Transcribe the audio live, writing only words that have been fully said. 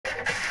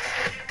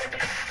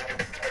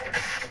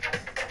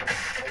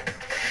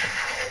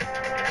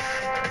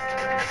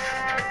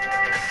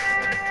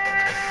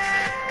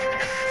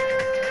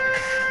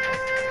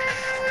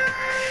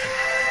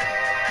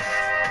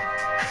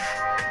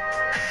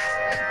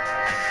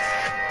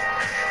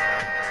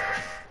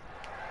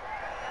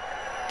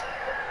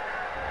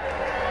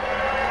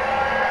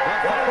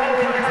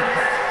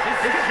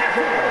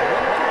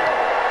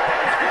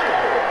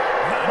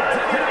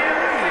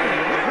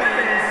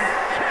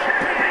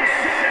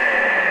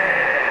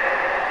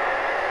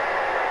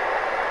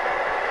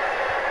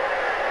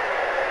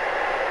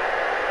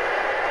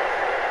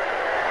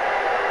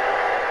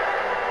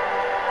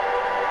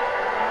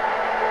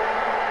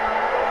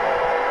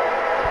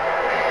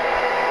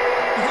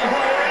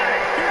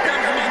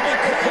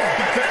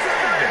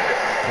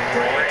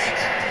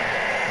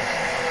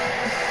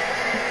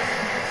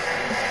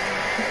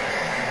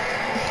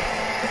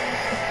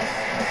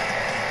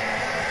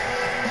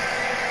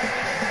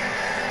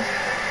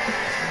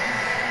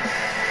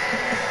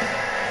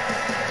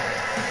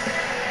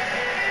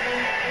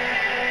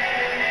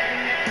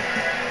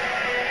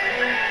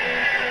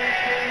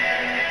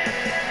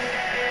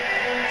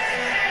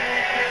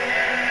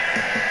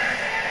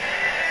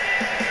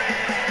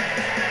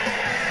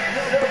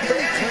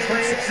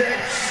said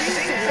she's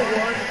the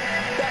one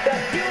that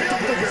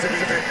built the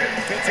division.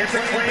 It's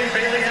a claim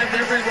Bayley has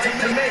every right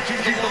to make.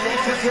 She's the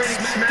longest reigning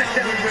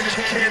SmackDown Women's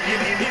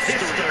Champion in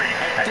history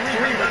at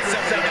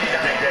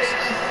 379 days.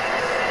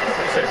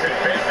 Listen,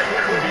 Bayley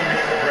couldn't be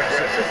more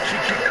aggressive. She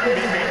couldn't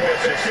be more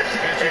vicious.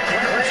 And she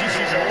claims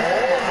she's a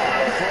role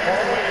model for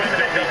all women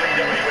in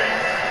WWE.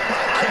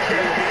 I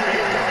can't believe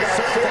it got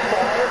so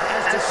far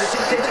as to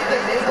see that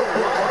they made a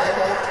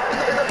rival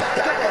in the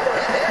back of her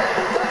head.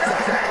 Look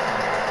at that.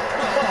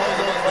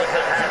 Those of us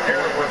that have to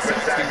work with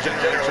Saxton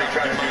generally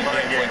try to do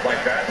mind games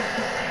like that.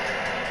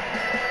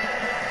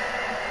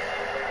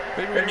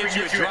 Maybe we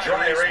use a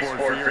dry erase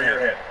board for your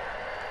head.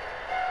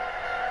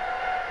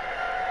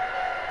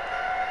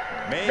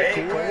 Make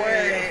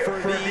way for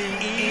the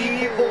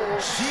evil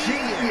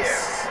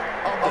genius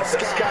of the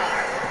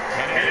sky.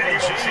 And an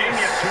evil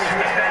genius who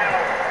is now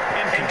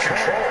in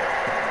control.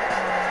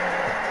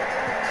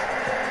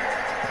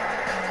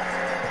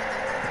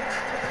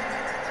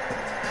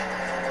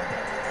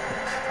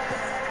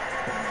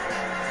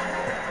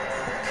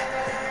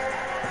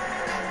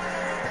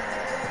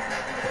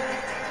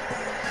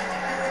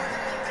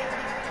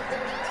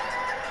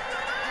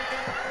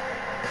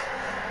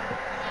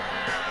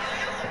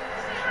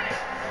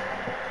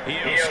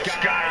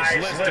 Sky's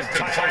list of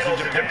titles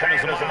in Japan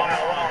is a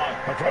mile long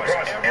across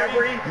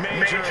every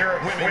major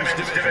women's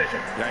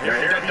division. Now,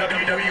 here at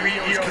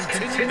WWE, EO's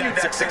continued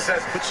that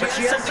success, but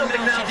she has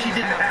something now she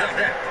didn't have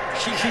then.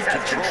 She has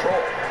control.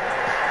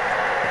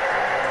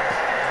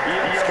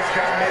 EO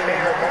Sky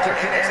made her mark in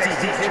NXT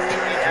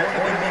history as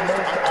one of the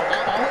most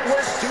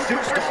accomplished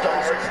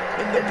superstars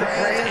in the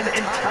brand's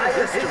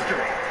entire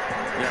history.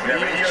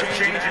 EO's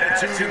changing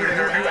attitude and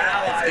her new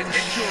allies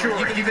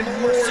ensure even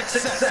more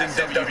success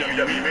in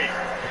WWE.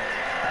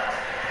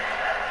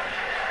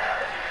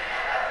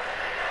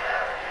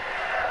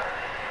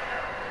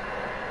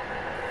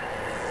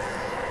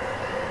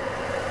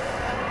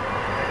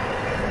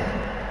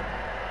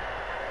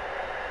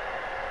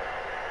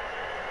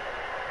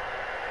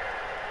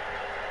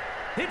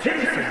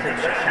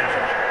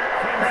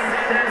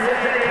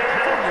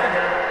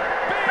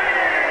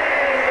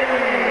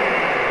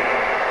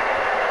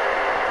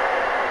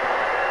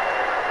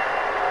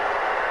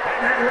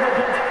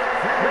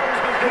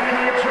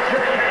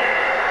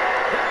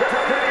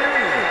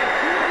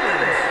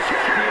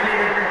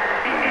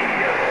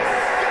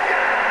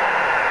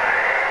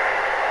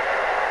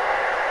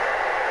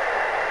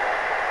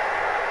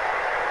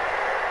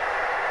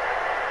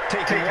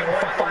 Taking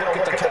one final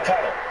look at the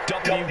title.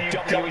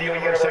 WWE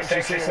Universe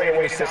Championship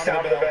awaits the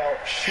sound of the bell.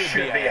 Should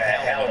be a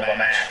hell of a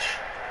match.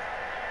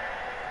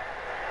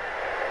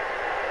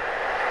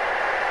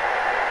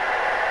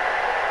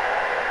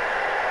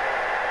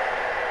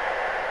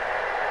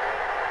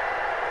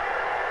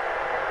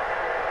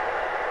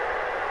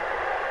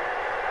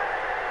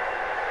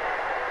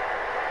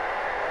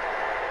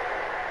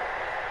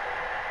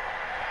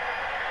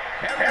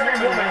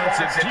 Everyone wants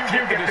it. You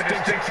get the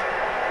distinction.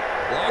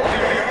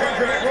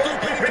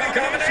 Pretty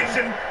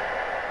combination.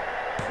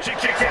 She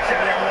kicks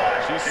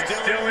out. She's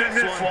still in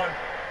this one.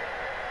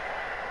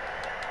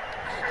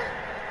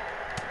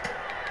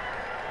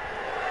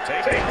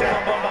 Take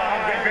down from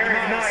behind.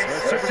 Very nice.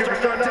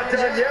 Superstar not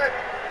done yet.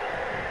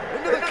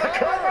 Into the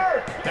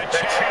cover. The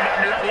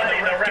champ not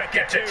letting the ref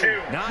get to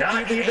two.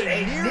 Not even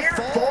a near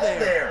fall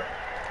there.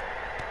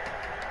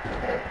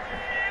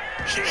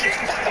 She's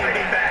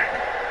fighting back.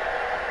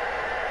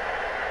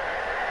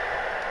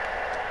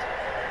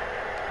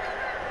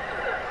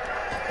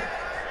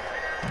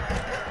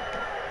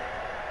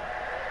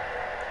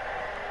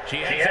 She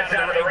heads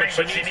out of the ring,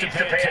 but she needs to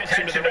pay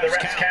attention to the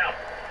ref's count.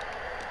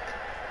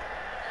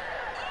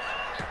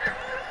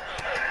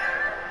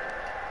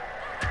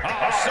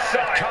 Oh,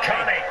 saw it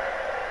coming.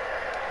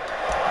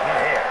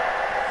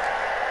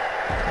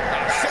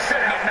 Sit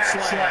out mat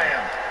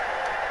slam.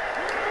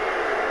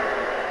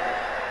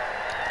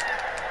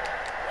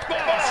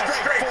 Oh,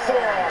 straight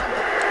forearm.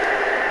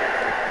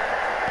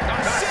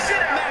 Sit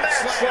out mat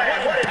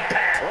slam. What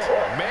impact.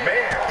 Oh, man.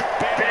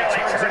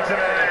 Bayley turns it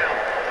around.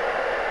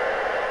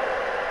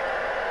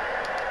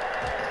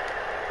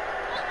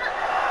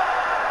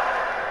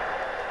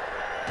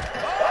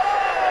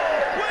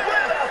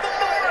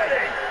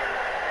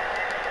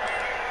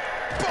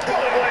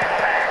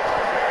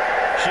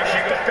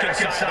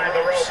 Inside the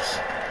ropes.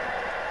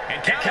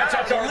 And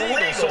countouts are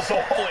legal, so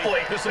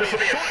hopefully this will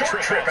be a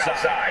short trip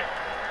outside.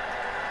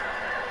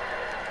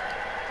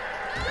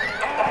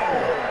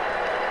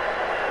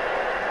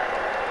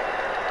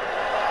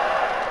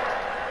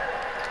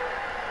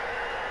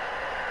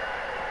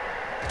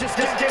 Just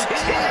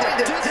continue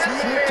to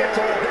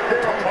dismantle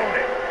their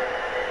opponent.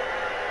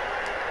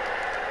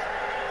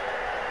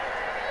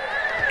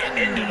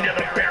 Into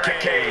the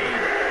barricade.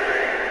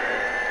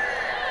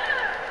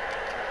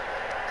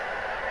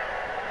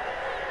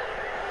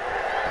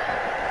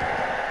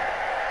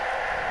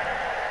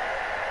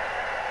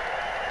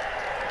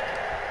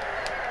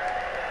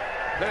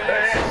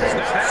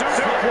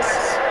 Suplex.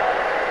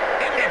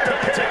 Into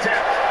the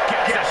tap.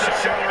 Gets the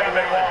shoulder up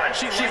and one.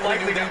 She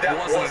likely knew that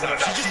wasn't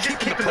enough. She's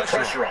just keeping the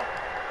pressure on.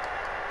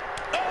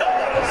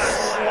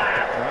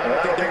 Slap. I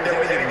don't think there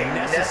was anything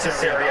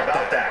necessary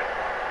about that.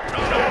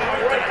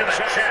 Right to the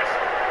chest.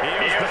 He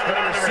has been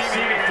on the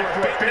receiving end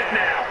for a bit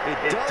now.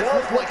 It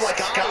does look like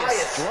Sky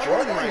is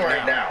struggling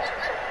right now.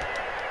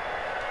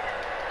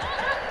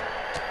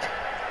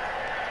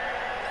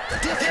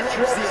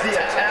 Disrupts the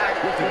attack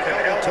with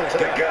an elbow to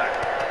the gut.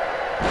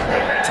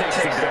 That takes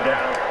him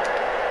down.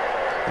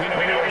 We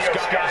know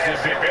Sky has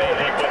the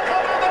ability, but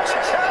come on,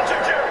 the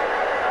challenger!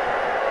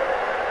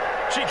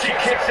 She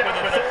kicks it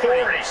with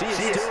authority. She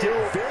is still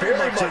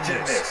very much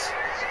in this.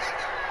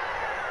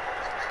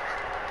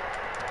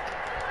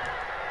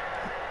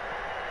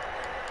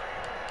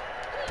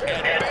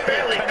 And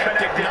Bayley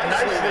connected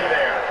nicely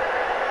there.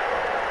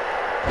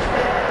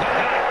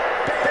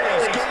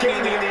 Bayley's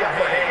gaining the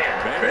upper hand.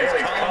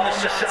 Bayley's calling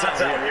the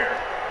shots out here.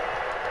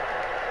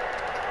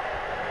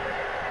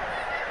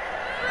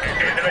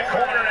 Into the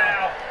corner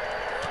now.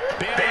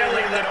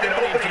 Bayley left it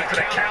open for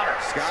the counter.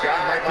 Sky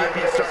might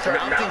be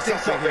mounting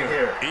something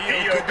here.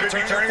 Io could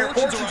be turning her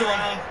fortunes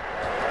around.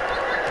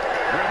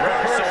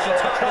 Reversal on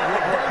top of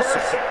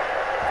reversal.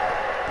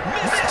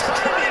 Missed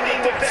timing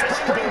with that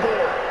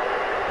springboard.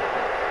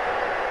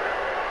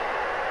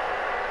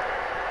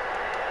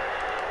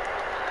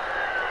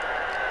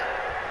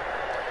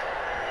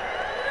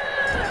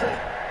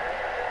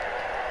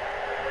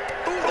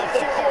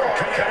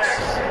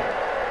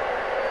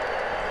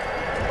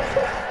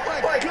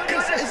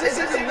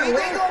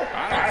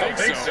 I don't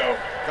think so.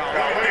 Look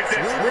at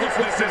this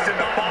ruthlessness in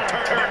the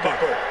bottom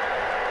turnbuckle.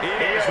 Io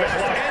has lost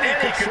any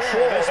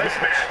control of this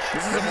match.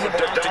 This is a more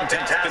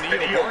daunting task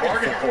than Io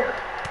bargained for.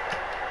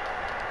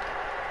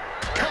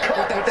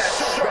 Caught with that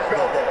sharp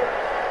elbow.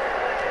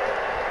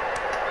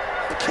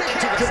 Kick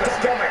to the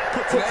stomach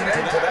puts an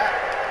end to that.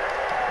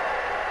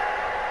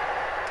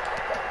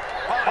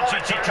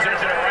 She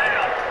turns it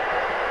around.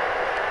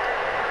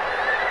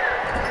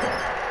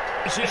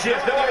 She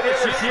has no idea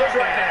where she is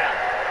right now.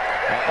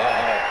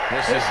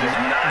 This is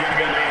not going to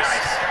be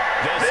nice.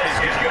 This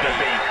is going to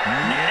be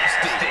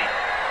nasty.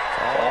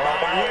 All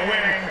about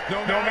winning,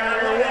 no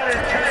matter what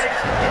it takes.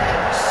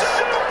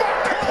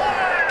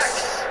 Superplex!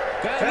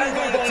 That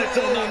move on its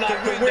own will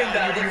knock the wind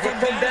out of you, but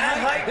from that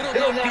height,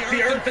 it'll knock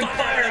the earth and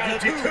fire out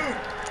of you too.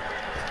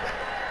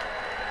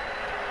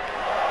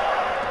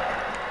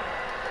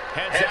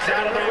 Heads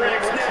out of the ring.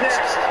 What's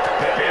next?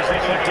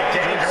 Bayley's looking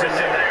dangerous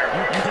in there.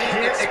 You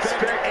can't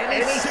expect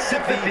any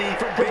sympathy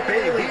from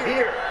Bayley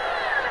here.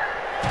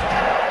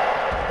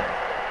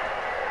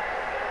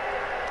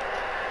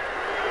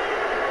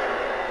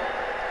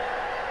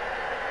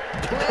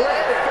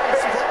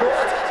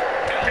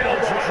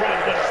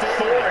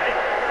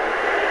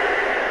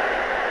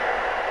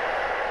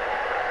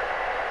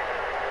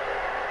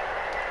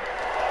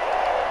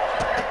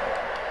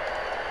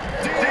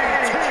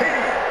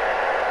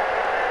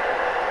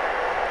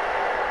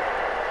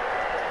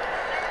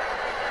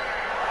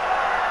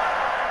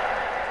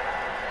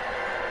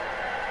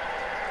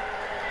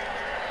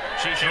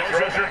 She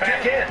throws her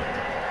back in.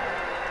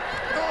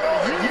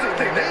 Oh,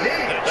 using the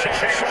knee. The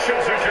champ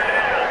shows her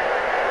down.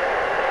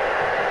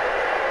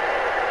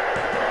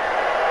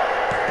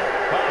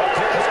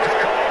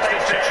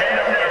 The champ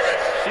nervous.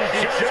 She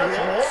just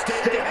won't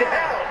stay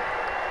down.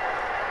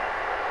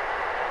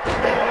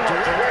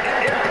 Direct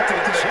impact to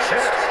the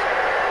chest.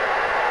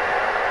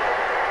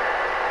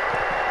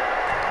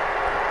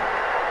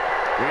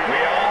 We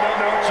all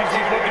know what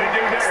she's looking to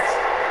do next.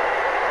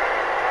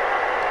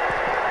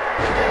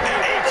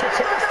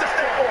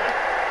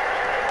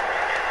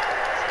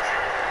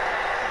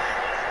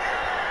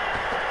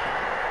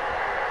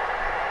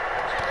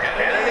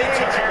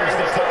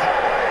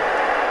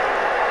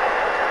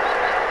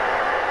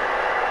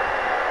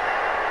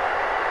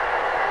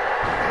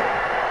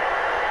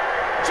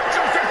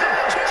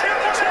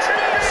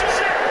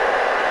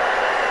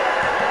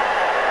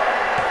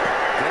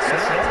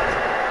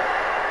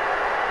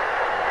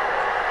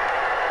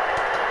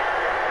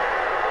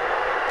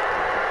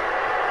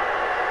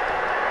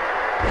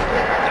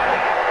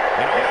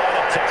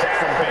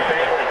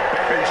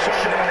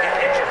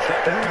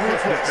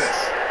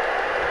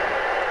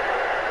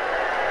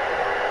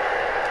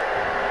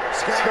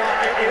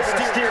 Sky able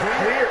to steer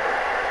clear.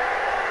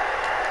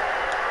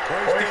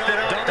 Hoisted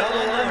up,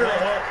 double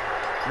underhook.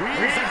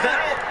 Weaves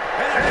out,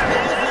 and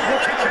the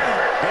counter.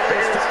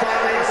 Bayley's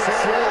finally able to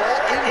slow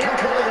up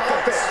incoming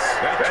offense.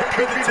 That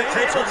could be the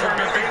table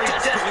turner Bayley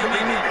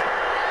desperately needed.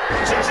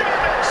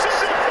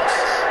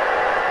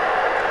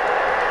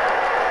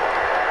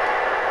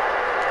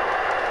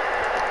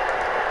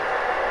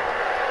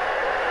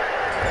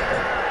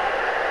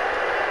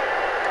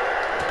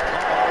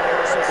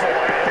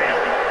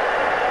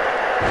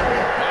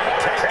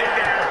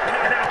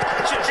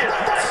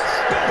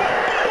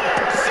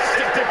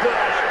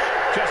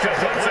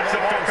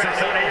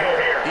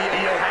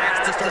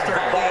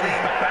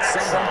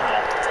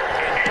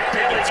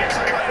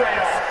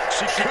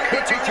 She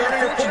could be turning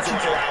her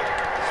fortunes around.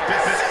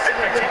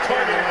 Specifically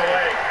targeting the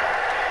leg.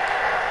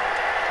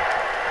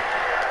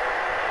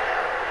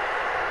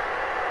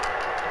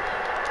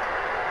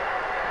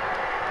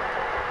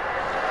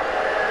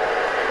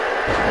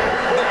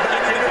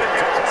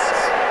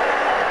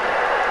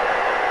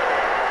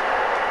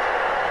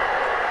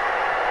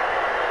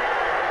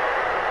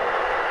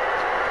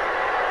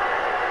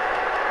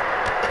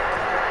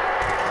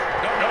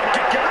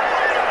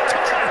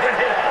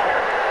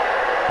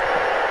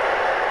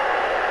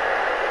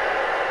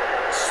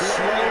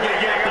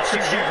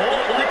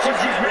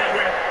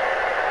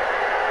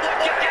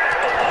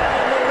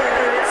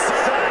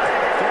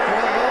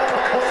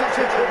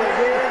 for the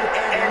win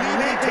and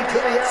leaping to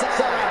the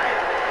outside.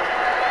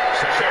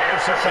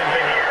 Something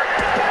here.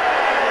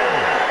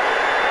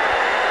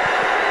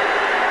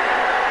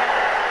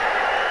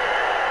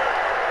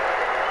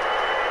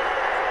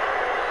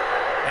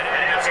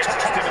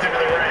 Into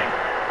the ring.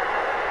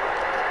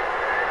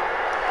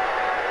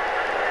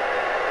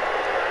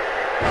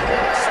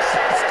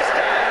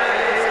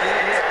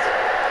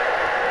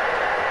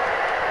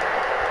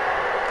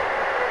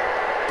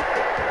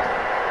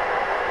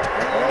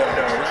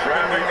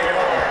 Grabbing the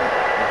arm.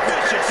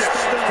 Vicious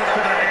stuff to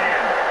the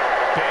hand.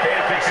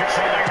 Bayley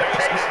controlling the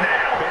pace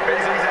now.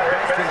 Bayley's at her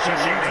best when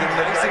she needs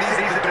the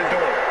niceties at the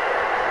door.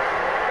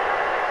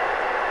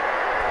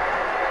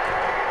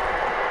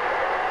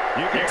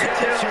 You can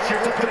tell she's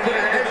looking to put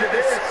an end to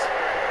this.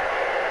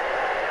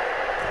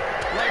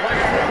 Like a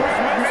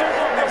missile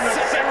from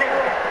the second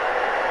row.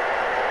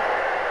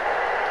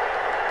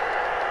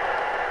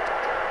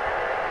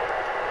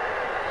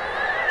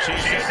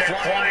 She's sent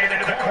flying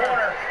into the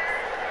corner.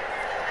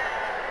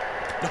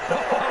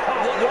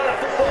 What a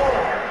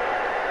forearm.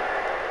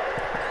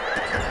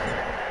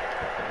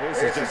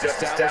 This is just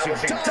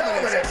establishing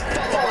dominance,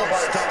 followed by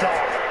a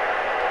stop.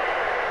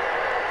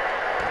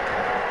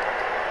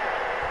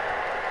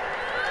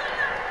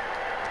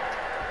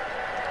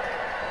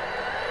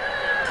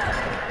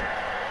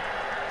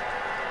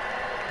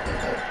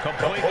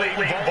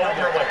 Completely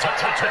vulnerable to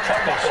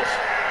turnbuckles.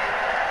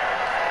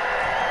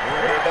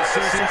 We're about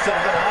to see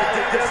something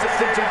highly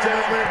devastating,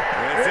 gentlemen.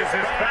 This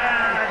is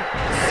bad.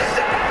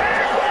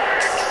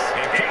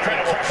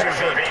 Incredible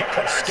pressure being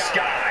put on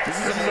Sky. This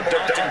is a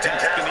daunting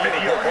task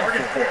that you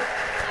bargained for.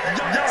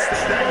 That's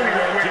exactly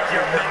what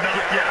you're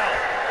knock you out.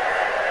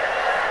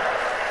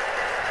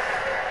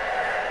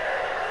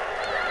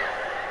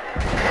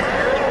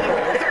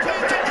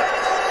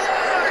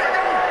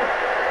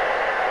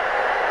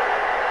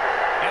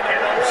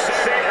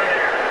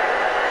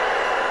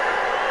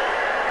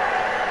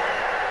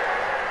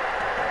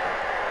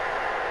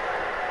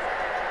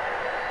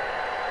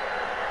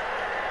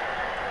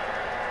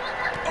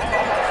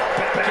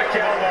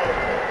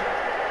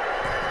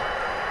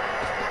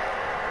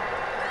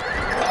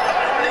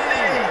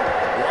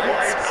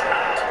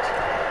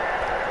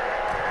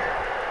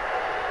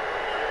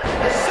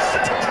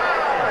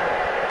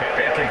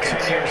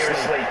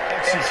 Continuously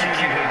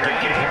executing her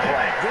game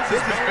plan.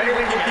 This is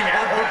Bayley looking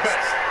at her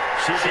best.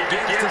 She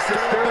begins to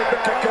stir it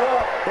back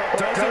up,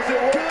 but does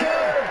it look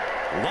good?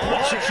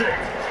 Launching.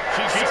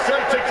 She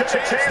still takes a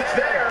chance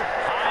there.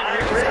 High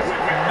risk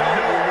with no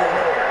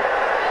reward.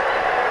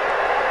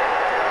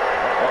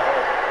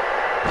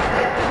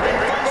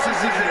 Reverses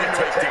it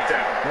into a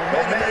takedown.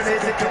 Momentum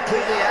isn't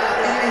completely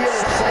out of the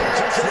sight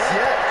just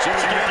yet.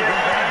 She's getting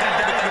right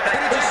into the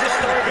turn.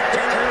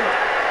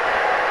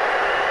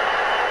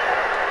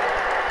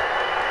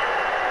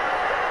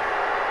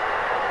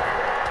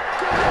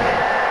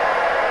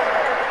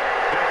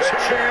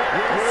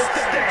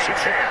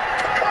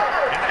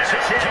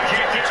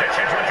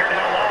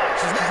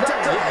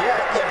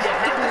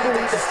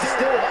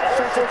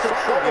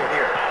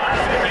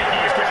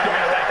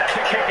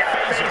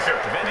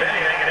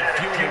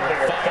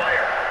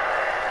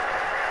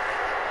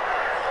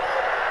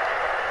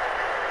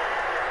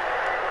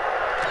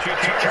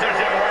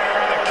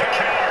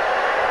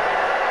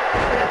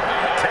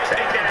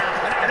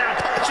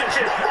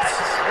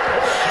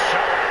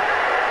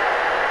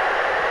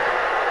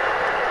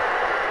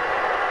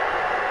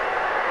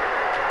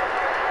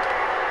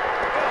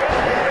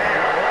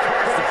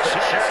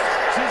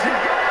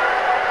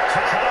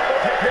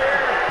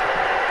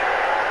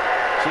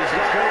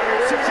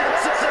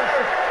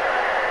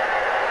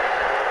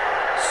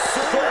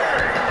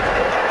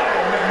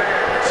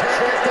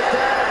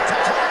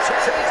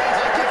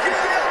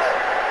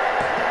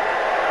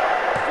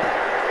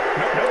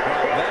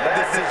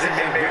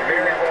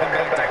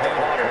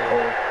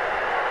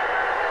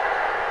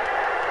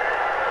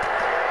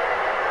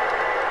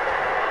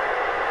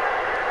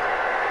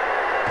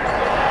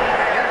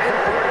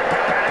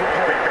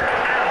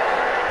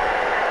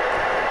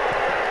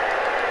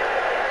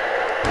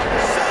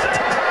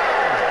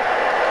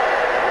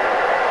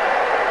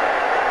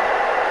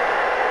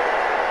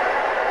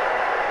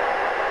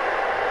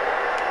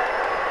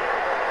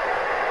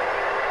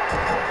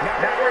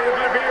 Not where you're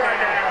going to be right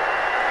now.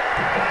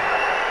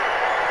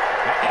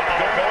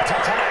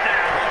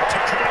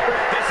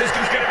 This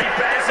is going to be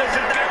bad. This is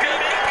not going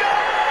to be good.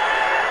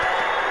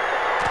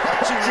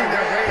 Punching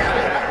their way out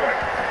of that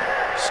one.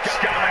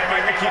 Sky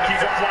might be looking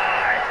to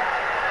fly.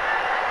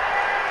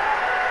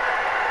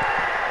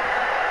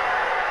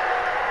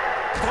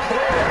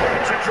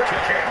 It's a drop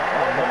kick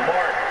on the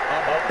mark.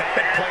 A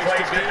bad place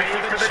to be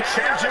for the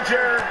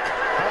challenger.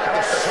 How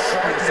about the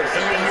softness of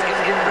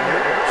in the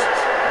ribs?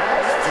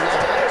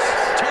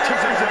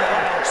 Turns it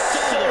around.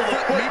 Solo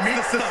foot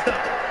meets the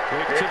stomach.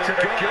 Kick to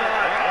the gut.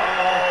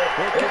 Oh,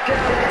 look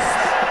out.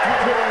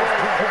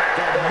 Suplex.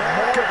 The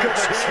mark of the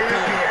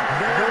champion.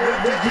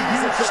 Knowing when to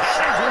use the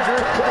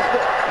challenger's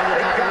playbook. And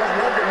you gotta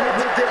wonder who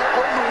did that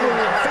only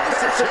and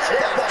finish the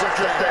champ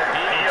after that.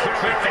 He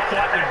clearly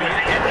thought would be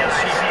the end. Yes,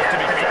 he has to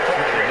be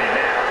frustrated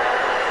now.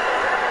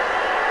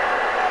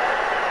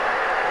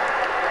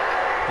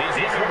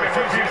 These women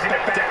refusing to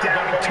back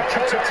down, going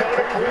toe-to-toe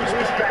to prove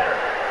who's better.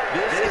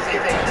 This is a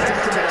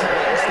testament to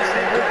the lengths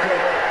they will go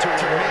to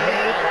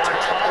remain on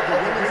top of the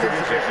women's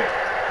division.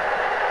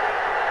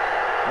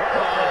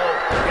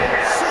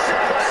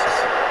 Suplex.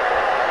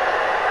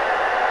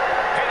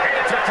 Hey,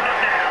 to the top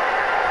now.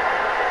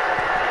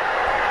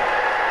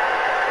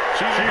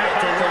 She's about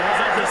to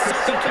realize there's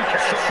something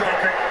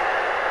catastrophic.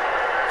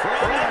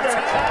 From the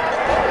top.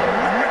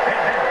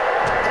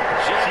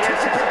 She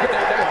anticipated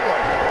that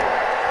one.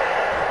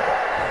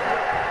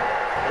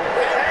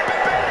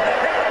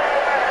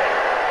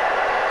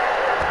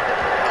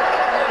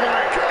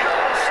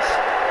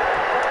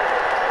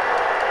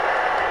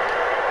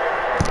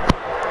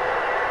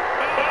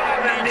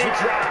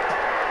 Dropped.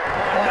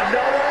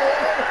 Another one.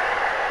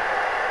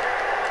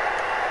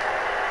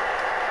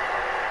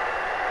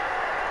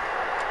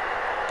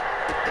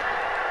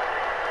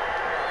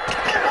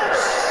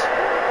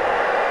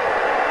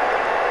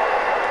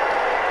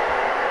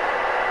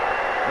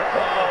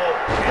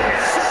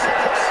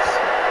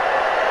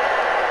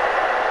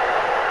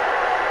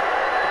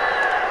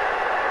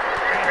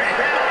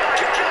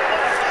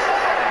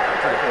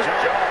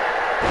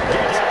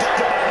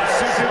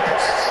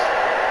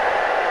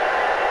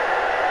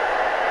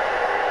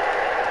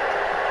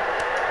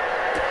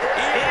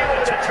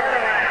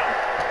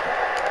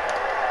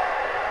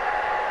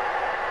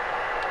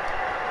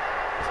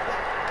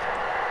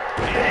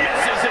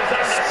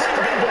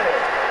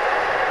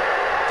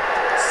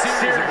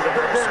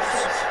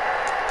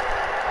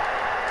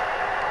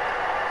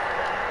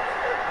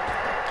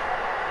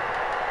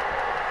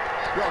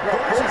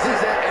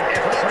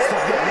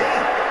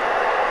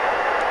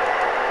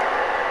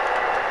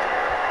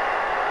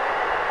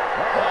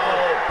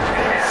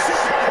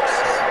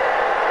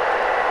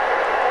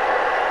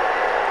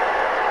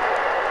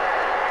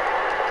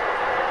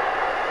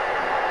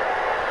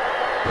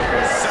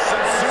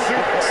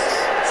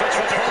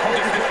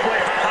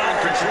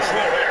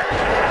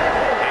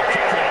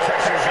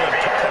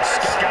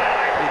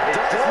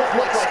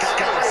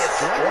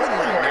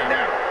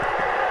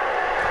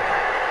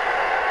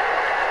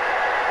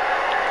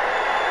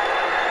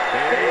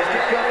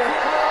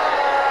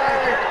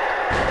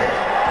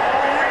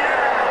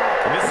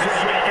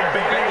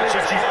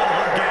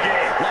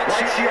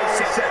 She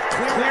always said,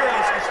 clear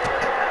eyes.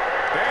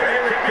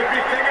 Bayley could be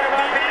thinking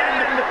about the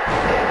end.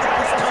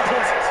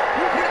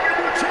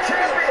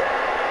 Champion.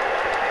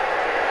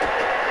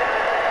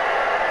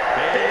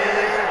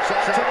 Bayley,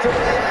 shot to the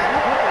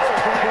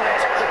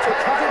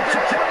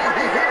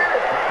here.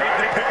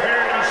 The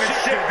paradigm is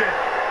shifted.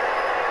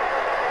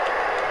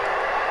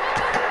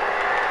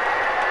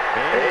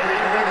 Bayley,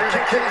 another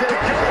kick to go.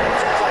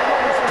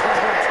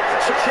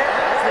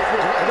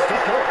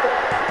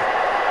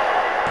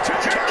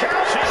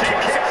 She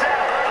kicks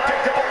out. I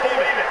don't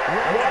believe it.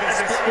 What a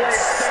display of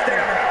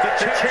stamina. The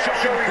champ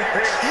showing that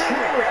they're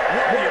truly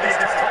worthy of this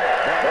title.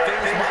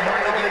 Things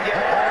might only get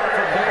harder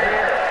from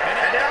here.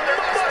 And now there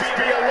must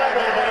be a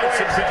level of annoyance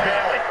in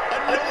Bayley.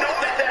 A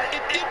note that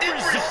it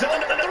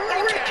resulted in a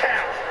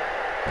recap.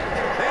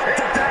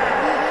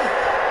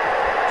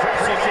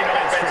 Crazy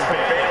offense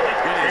from Bayley.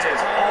 It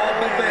is all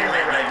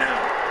Bayley right now.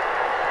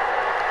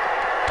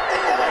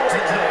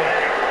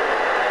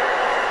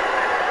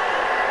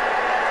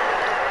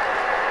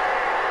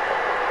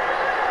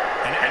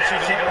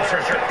 She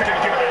delivers her back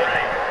into the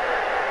ring.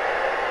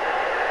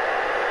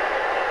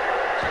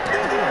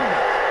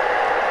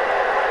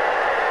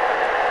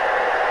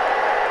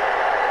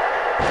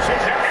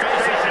 She's in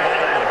face on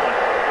that one.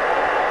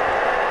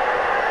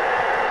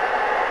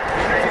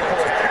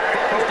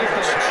 Focus on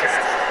the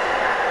chest.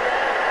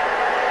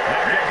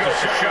 That goes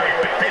to show you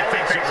what Bayley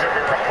thinks is a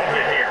problem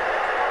here.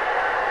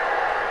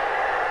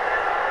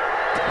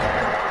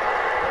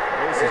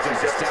 This is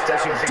just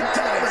establishing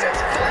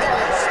dominance.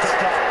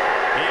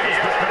 He has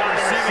been on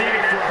the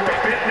receiving end for a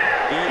bit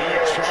now. He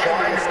is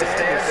trying to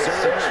stand the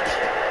surge.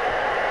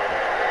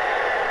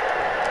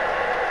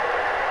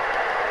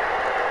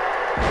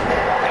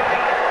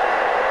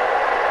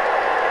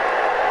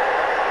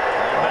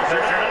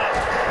 Measures it up.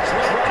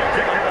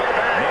 Picking it up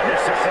back.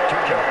 This is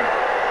coming.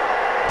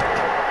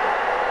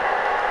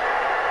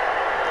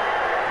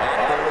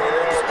 Off the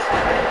ropes.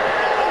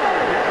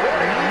 What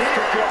a knee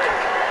strike.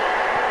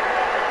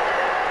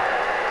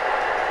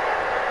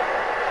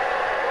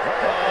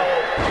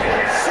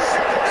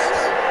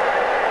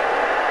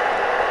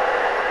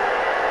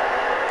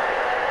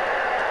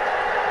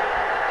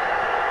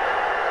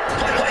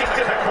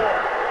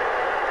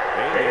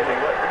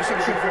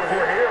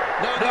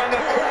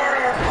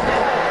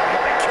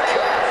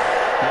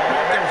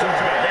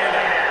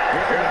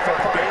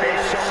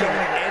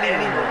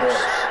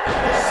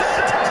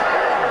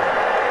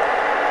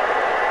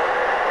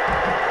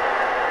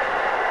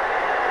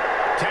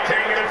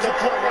 Taking it to the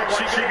floor. What's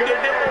she gonna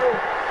do?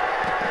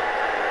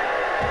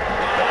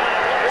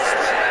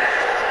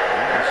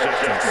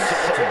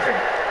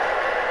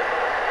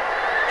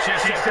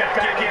 set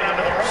back in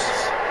under the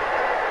ropes.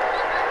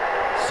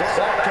 A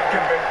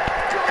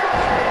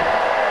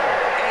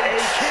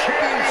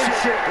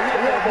championship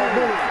level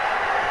move.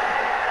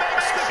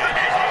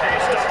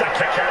 Stuff the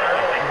kick out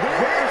early.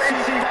 Where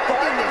is he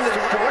finding the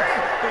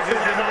strength?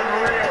 This is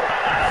unreal.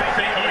 I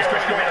think he was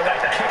just going to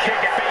let that kick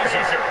phase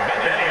her.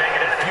 Then he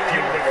made it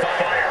fueled with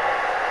fire.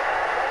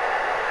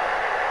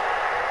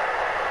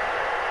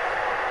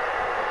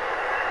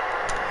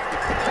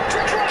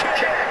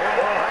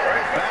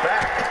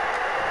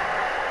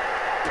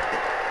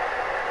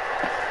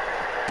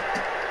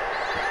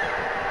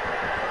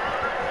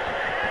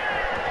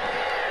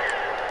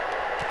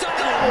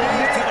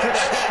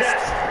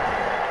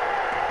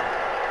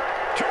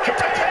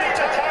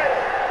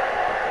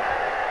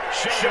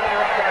 Shoulder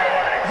up right